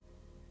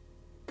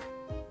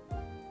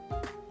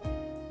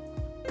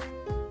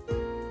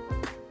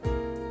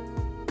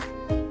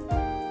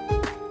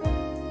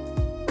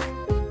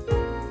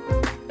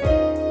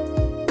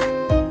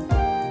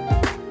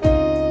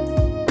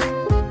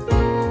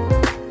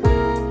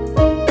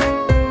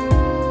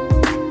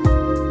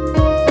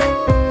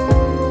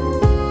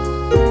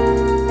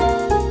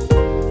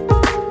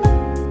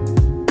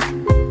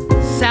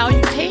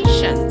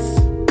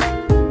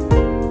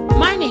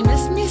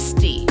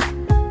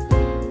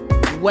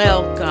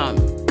Welcome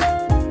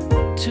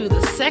to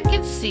the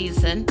second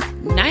season,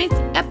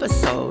 9th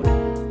episode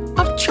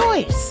of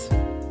Choice.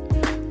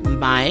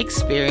 My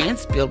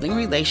experience building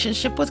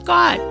relationship with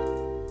God.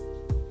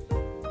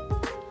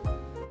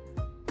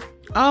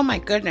 Oh my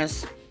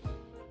goodness.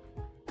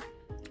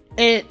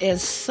 It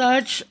is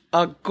such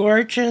a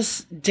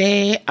gorgeous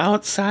day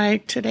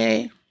outside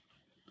today.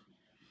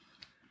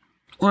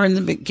 We're in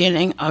the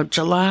beginning of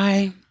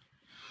July,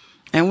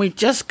 and we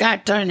just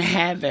got done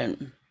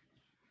having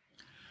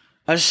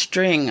a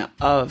string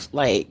of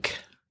like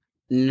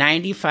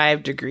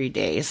 95-degree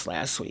days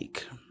last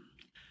week.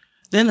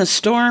 Then the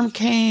storm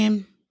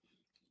came,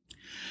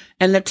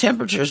 and the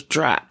temperatures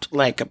dropped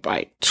like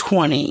by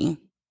 20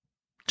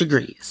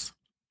 degrees.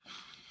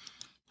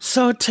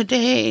 So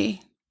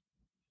today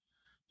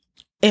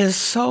is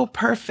so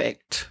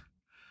perfect.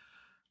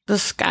 The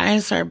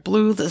skies are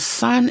blue, the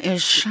sun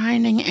is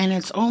shining, and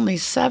it's only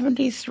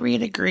 73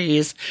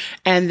 degrees,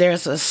 and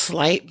there's a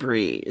slight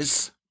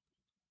breeze.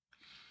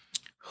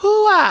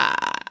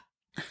 Hoo-ah!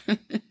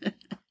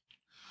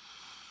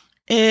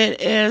 It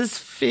is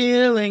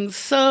feeling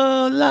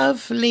so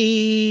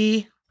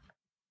lovely.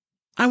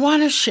 I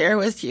want to share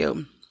with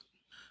you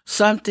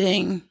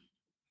something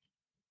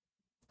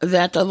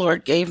that the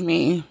Lord gave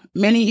me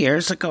many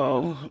years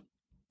ago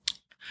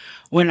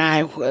when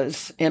I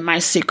was in my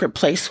secret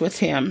place with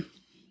Him,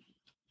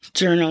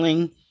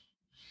 journaling,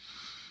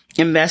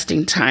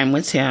 investing time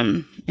with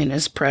Him in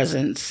His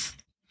presence.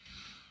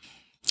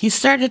 He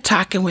started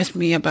talking with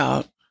me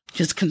about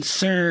His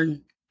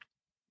concern,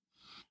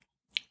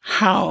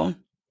 how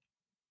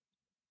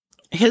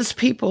His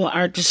people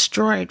are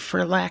destroyed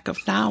for lack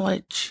of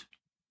knowledge.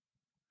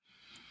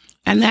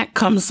 And that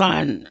comes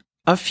on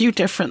a few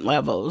different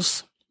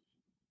levels.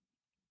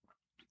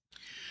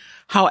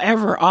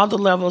 However, all the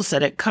levels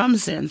that it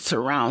comes in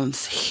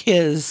surrounds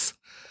His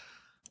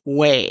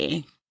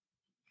way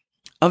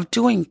of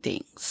doing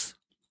things.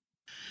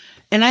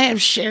 And I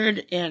have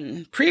shared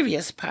in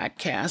previous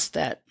podcasts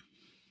that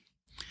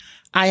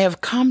I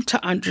have come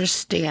to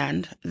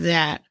understand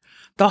that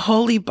the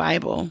Holy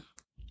Bible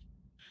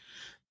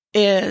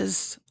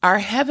is our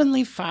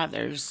Heavenly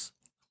Father's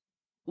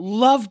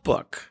love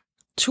book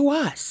to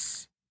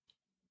us.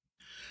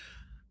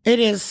 It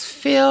is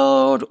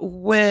filled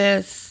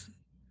with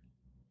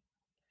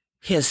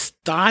His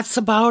thoughts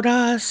about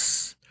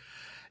us.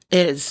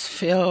 It is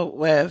filled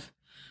with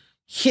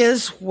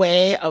His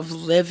way of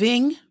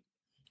living.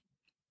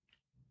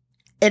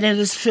 And it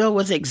is filled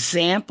with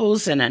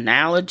examples and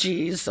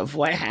analogies of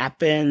what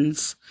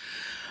happens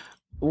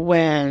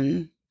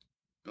when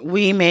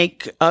we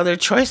make other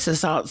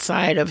choices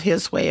outside of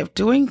His way of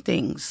doing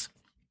things.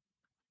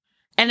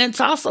 And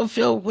it's also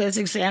filled with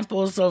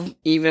examples of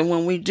even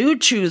when we do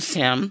choose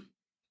Him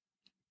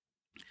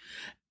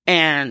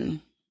and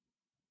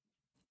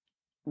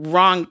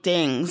wrong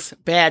things,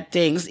 bad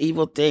things,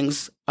 evil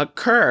things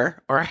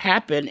occur or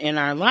happen in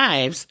our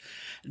lives,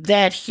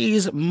 that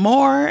He's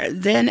more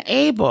than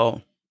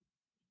able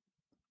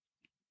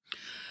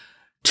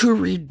to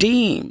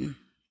redeem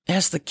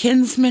as the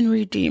kinsman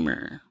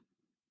redeemer,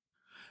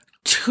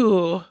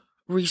 to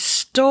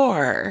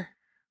restore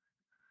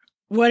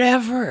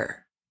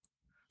whatever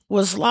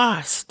was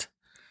lost,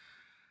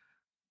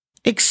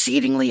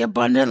 exceedingly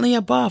abundantly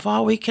above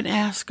all we can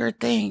ask or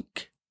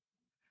think,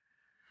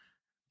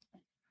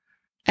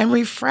 and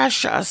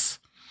refresh us.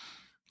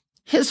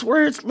 His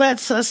word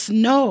lets us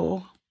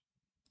know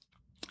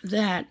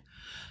that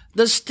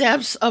the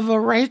steps of a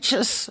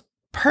righteous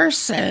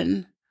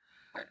person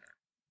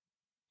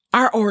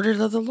are ordered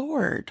of the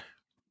Lord.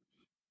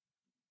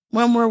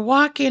 When we're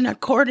walking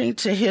according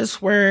to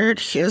His word,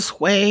 His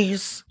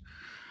ways,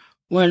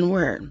 when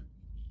we're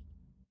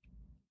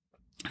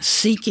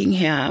seeking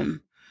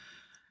Him,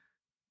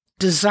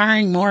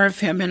 desiring more of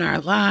Him in our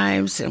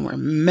lives, and we're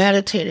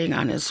meditating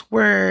on His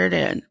word,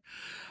 and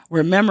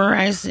we're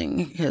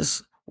memorizing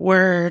His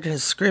word,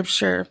 His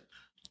scripture,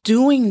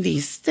 doing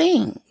these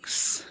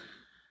things,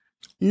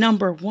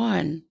 number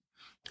one,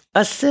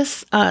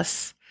 assists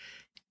us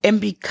in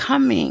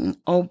becoming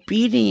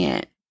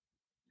obedient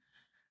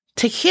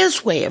to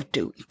His way of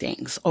doing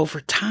things over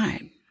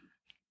time.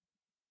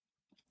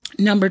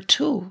 Number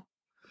two,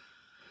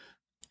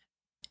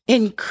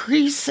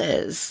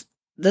 increases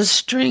the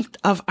strength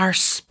of our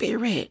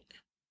spirit.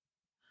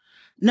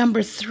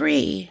 Number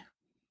three,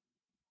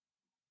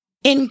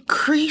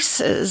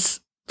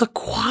 increases the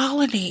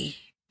quality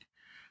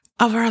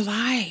of our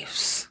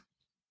lives.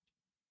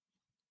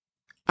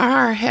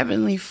 Our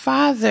Heavenly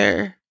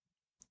Father,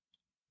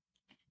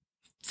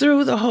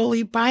 through the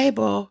Holy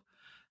Bible,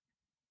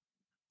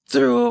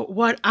 through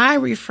what I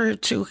refer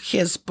to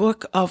His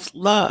book of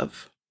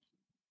love,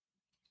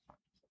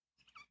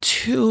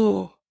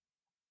 to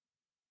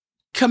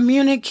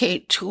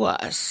communicate to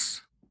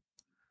us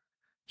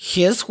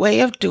His way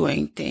of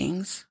doing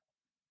things,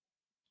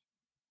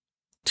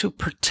 to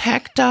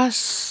protect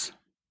us,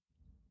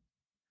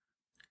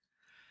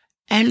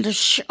 and to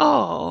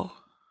show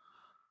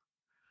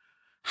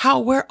how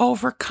we're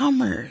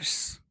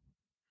overcomers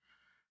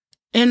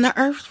in the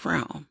earth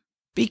realm,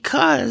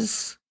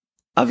 because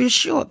of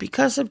Yeshua,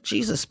 because of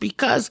Jesus,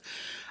 because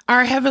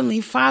our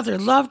Heavenly Father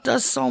loved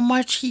us so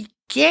much, He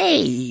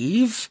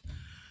gave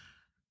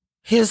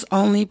His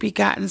only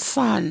begotten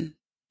Son,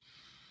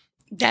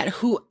 that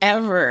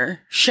whoever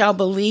shall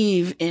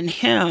believe in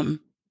Him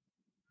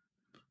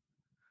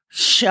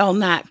shall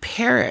not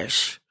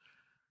perish,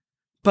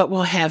 but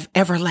will have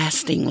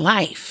everlasting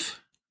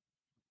life.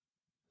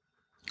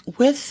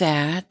 With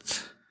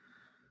that,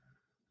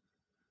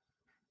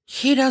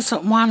 He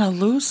doesn't want to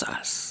lose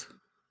us.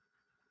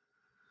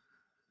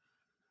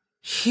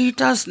 He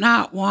does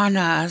not want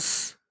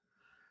us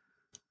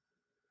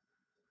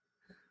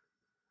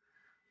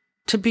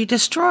to be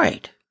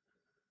destroyed.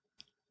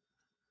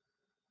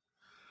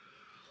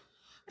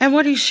 And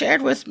what He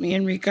shared with me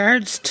in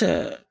regards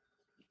to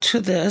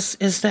this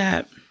is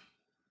that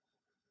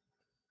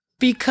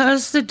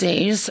because the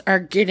days are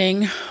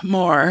getting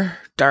more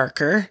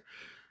darker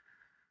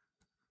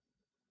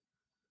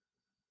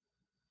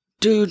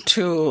due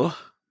to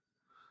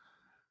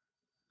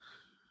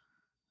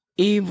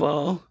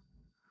evil,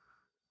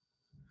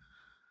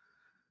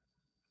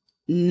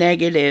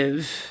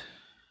 negative,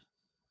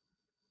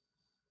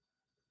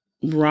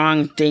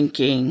 wrong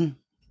thinking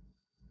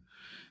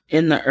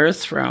in the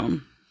earth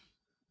realm,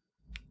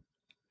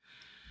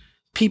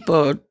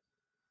 people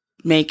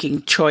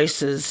making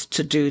choices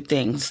to do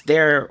things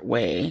their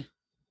way,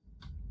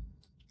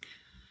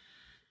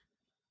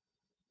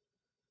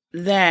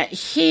 that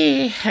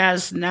He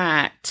has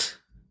not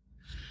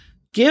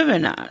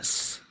given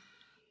us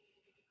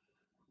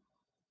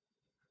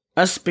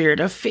a spirit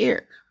of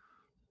fear,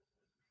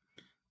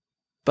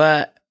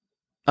 but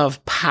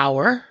of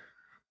power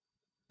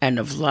and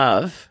of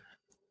love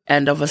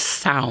and of a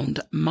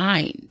sound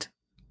mind.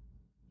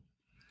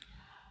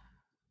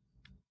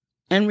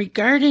 And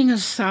regarding a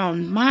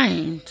sound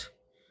mind,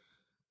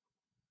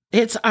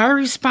 it's our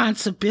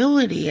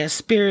responsibility as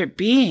spirit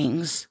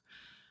beings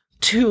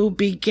to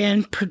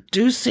begin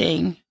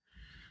producing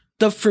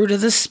the fruit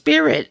of the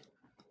Spirit.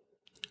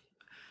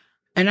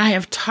 And I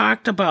have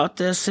talked about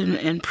this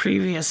in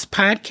previous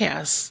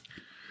podcasts.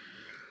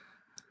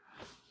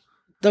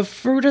 The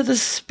fruit of the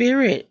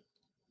Spirit: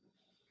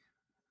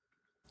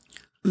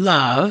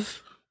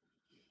 love,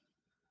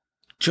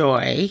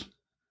 joy,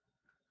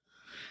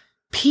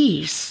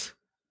 peace,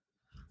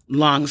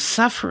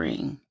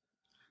 long-suffering,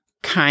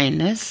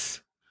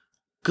 kindness,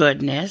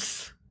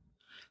 goodness,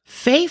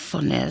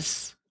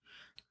 faithfulness,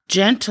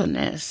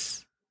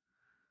 gentleness,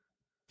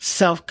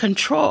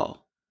 self-control.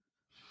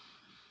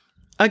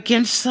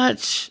 Against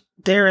such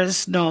there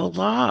is no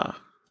law.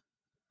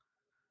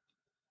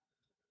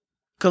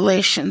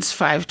 Galatians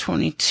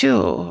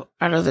 5:22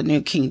 out of the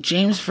New King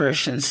James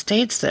Version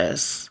states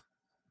this.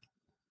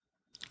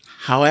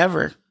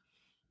 However,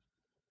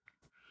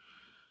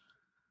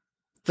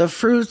 the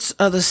fruits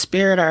of the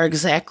Spirit are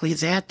exactly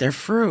that, they're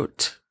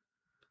fruit.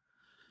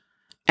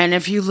 And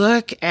if you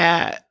look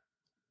at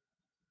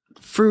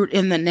fruit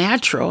in the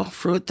natural,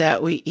 fruit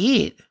that we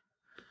eat,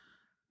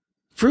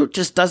 fruit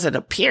just doesn't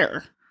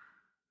appear.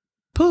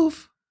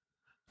 Poof,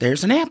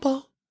 there's an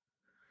apple.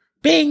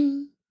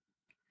 Bing,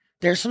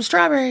 there's some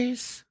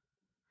strawberries.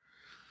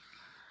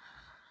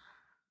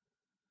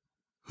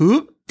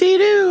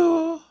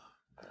 Hoop-dee-doo,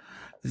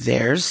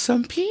 there's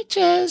some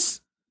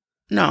peaches.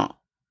 No,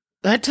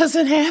 that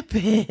doesn't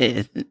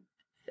happen.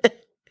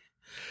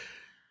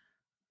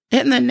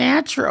 In the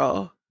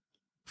natural,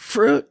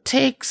 fruit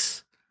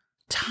takes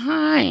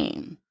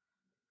time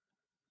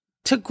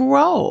to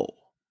grow,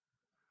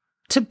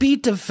 to be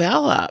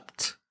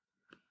developed,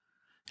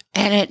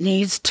 and it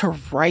needs to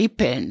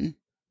ripen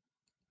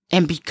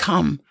and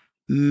become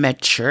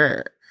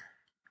mature.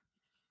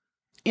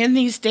 In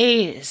these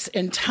days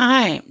and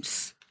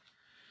times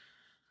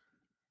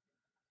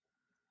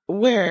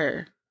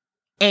where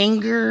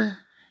anger,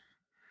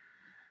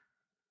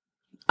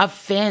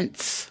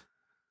 offense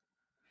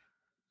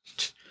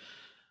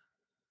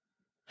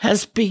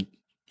has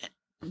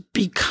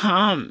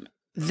become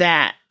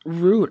that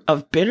root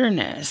of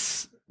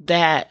bitterness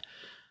that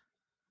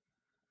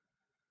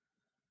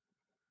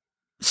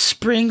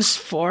springs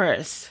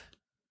forth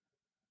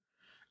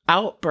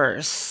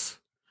outbursts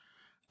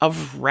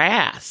of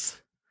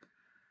wrath,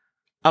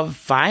 of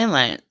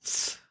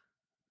violence,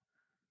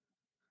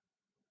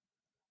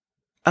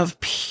 of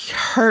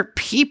hurt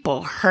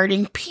people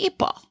hurting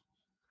people.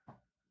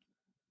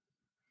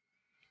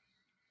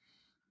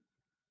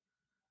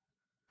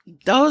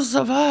 Those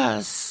of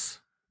us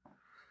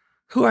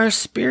who are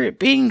spirit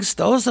beings,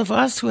 those of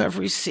us who have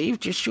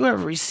received Yeshua,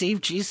 have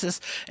received Jesus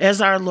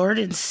as our Lord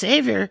and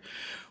Savior,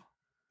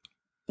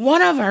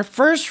 one of our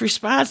first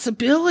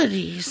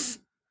responsibilities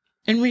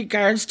in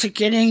regards to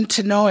getting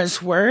to know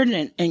His Word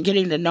and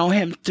getting to know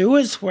Him through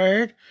His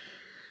Word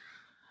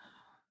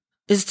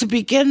is to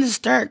begin to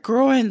start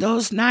growing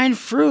those 9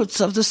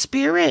 fruits of the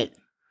Spirit.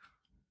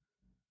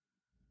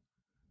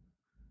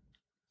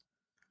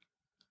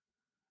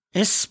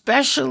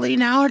 Especially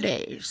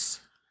nowadays.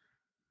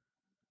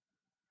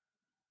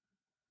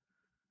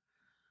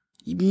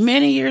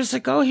 Many years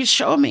ago, He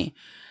showed me,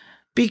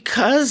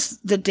 because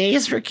the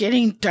days were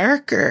getting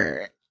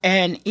darker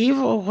and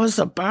evil was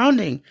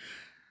abounding.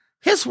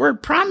 His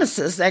word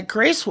promises that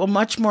grace will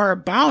much more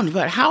abound,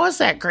 but how is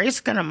that grace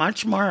going to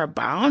much more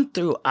abound?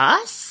 Through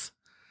us?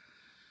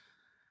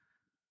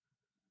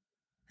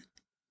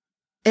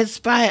 It's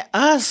by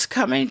us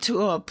coming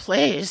to a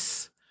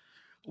place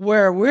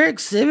where we're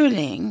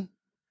exhibiting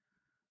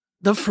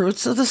the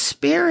fruits of the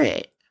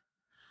Spirit.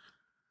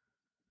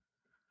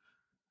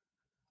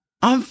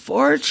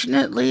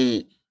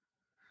 Unfortunately,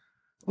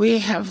 we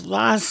have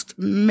lost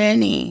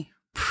many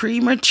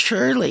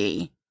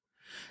prematurely,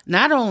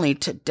 not only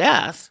to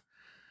death,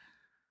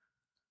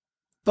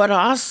 but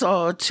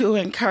also to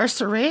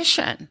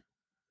incarceration.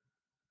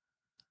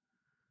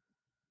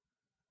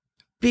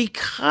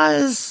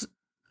 Because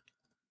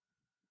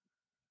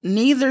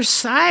neither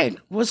side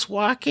was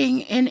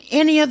walking in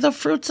any of the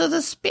fruits of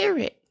the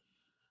Spirit.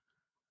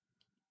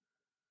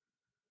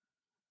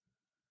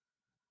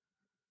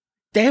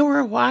 They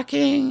were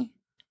walking.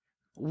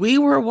 We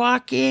were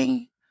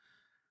walking.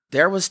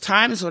 There was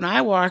times when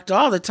I walked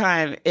all the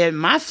time in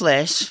my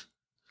flesh,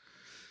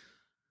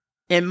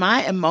 in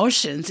my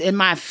emotions, in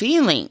my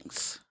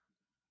feelings.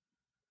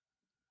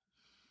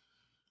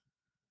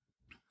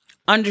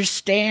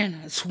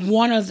 Understand, it's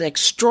one of the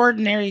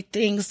extraordinary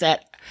things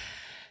that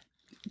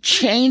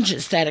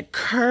changes, that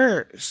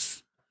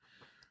occurs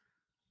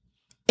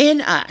in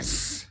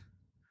us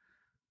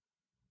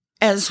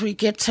as we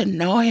get to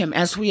know him,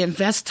 as we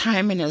invest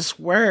time in his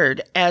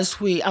word, as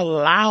we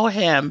allow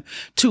him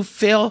to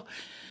fill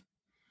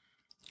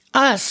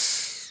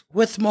us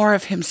with more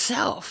of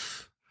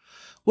himself,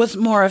 with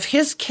more of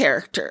his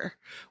character,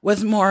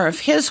 with more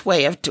of his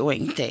way of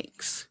doing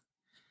things.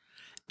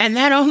 And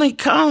that only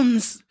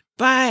comes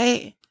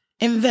by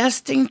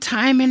investing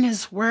time in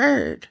his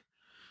word.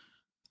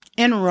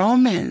 In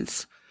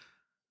Romans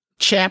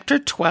chapter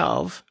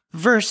 12,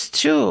 verse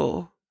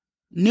 2,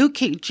 New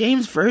King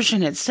James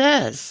Version, it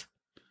says,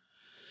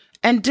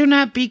 "And do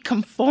not be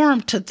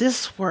conformed to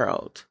this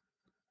world,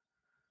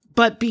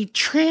 but be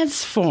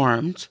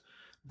transformed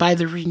by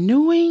the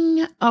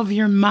renewing of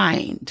your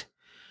mind,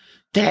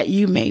 that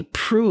you may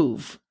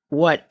prove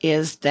what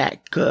is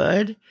that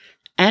good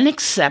and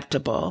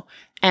acceptable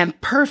and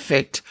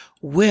perfect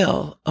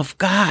will of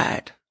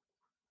God."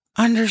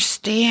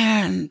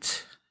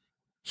 Understand,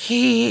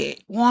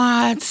 he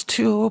wants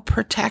to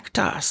protect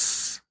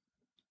us.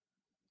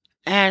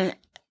 And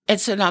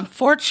it's an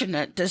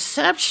unfortunate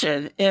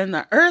deception in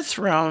the earth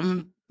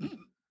realm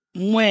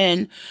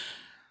when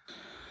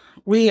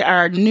we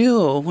are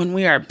new, when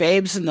we are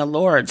babes in the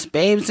Lord.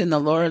 Babes in the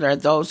Lord are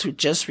those who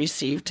just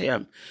received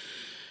him.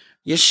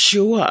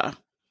 Yeshua,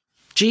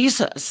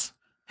 Jesus,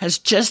 has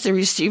just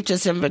received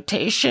his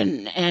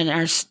invitation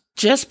and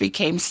just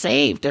became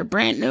saved. They're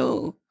brand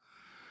new.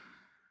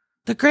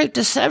 The great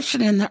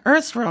deception in the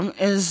earth realm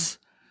is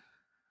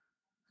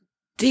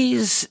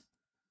these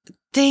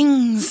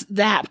things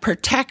that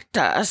protect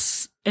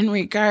us in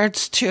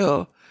regards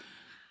to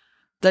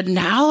the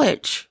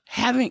knowledge,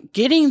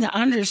 getting the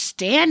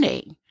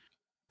understanding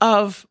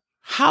of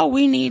how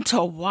we need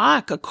to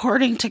walk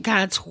according to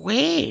God's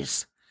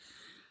ways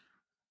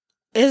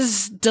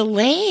is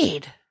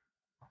delayed.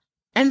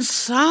 And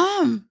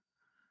some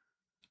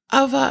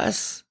of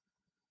us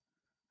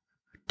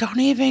don't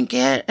even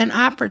get an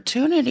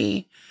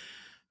opportunity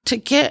to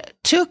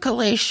get to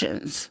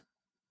Galatians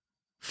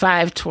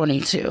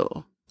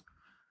 5:22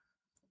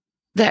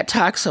 that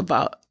talks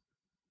about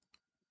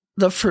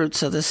the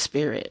fruits of the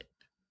Spirit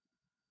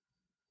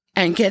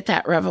and get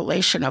that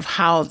revelation of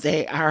how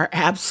they are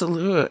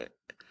absolute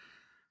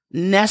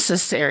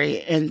necessary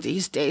in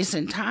these days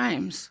and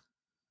times.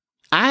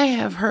 I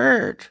have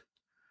heard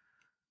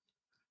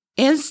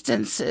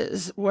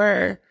instances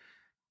where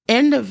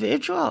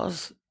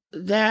individuals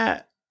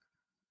that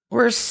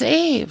were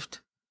saved,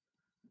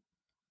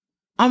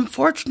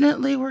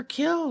 unfortunately, were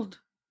killed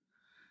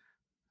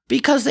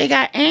because they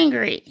got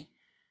angry,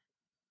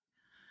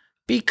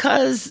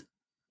 because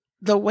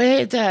the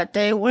way that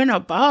they went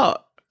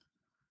about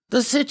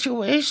the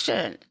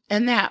situation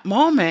in that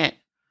moment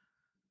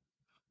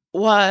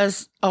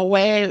was a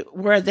way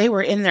where they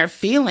were in their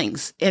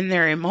feelings, in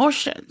their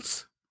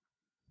emotions.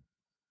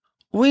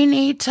 We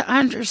need to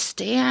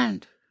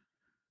understand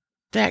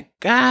that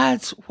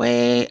God's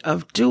way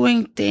of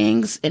doing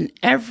things in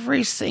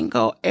every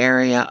single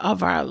area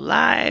of our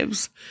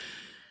lives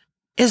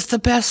is the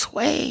best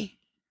way.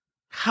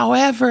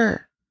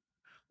 However,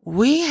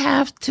 we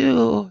have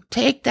to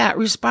take that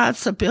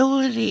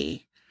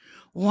responsibility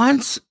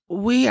once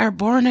we are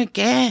born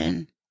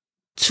again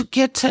to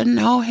get to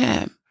know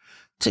him,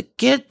 to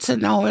get to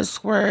know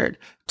his word,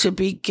 to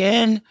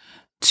begin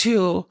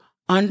to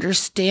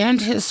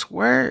understand his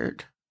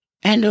word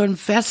and to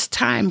invest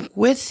time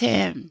with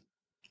him,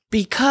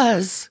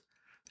 because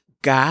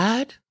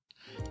God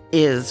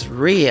is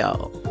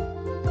real.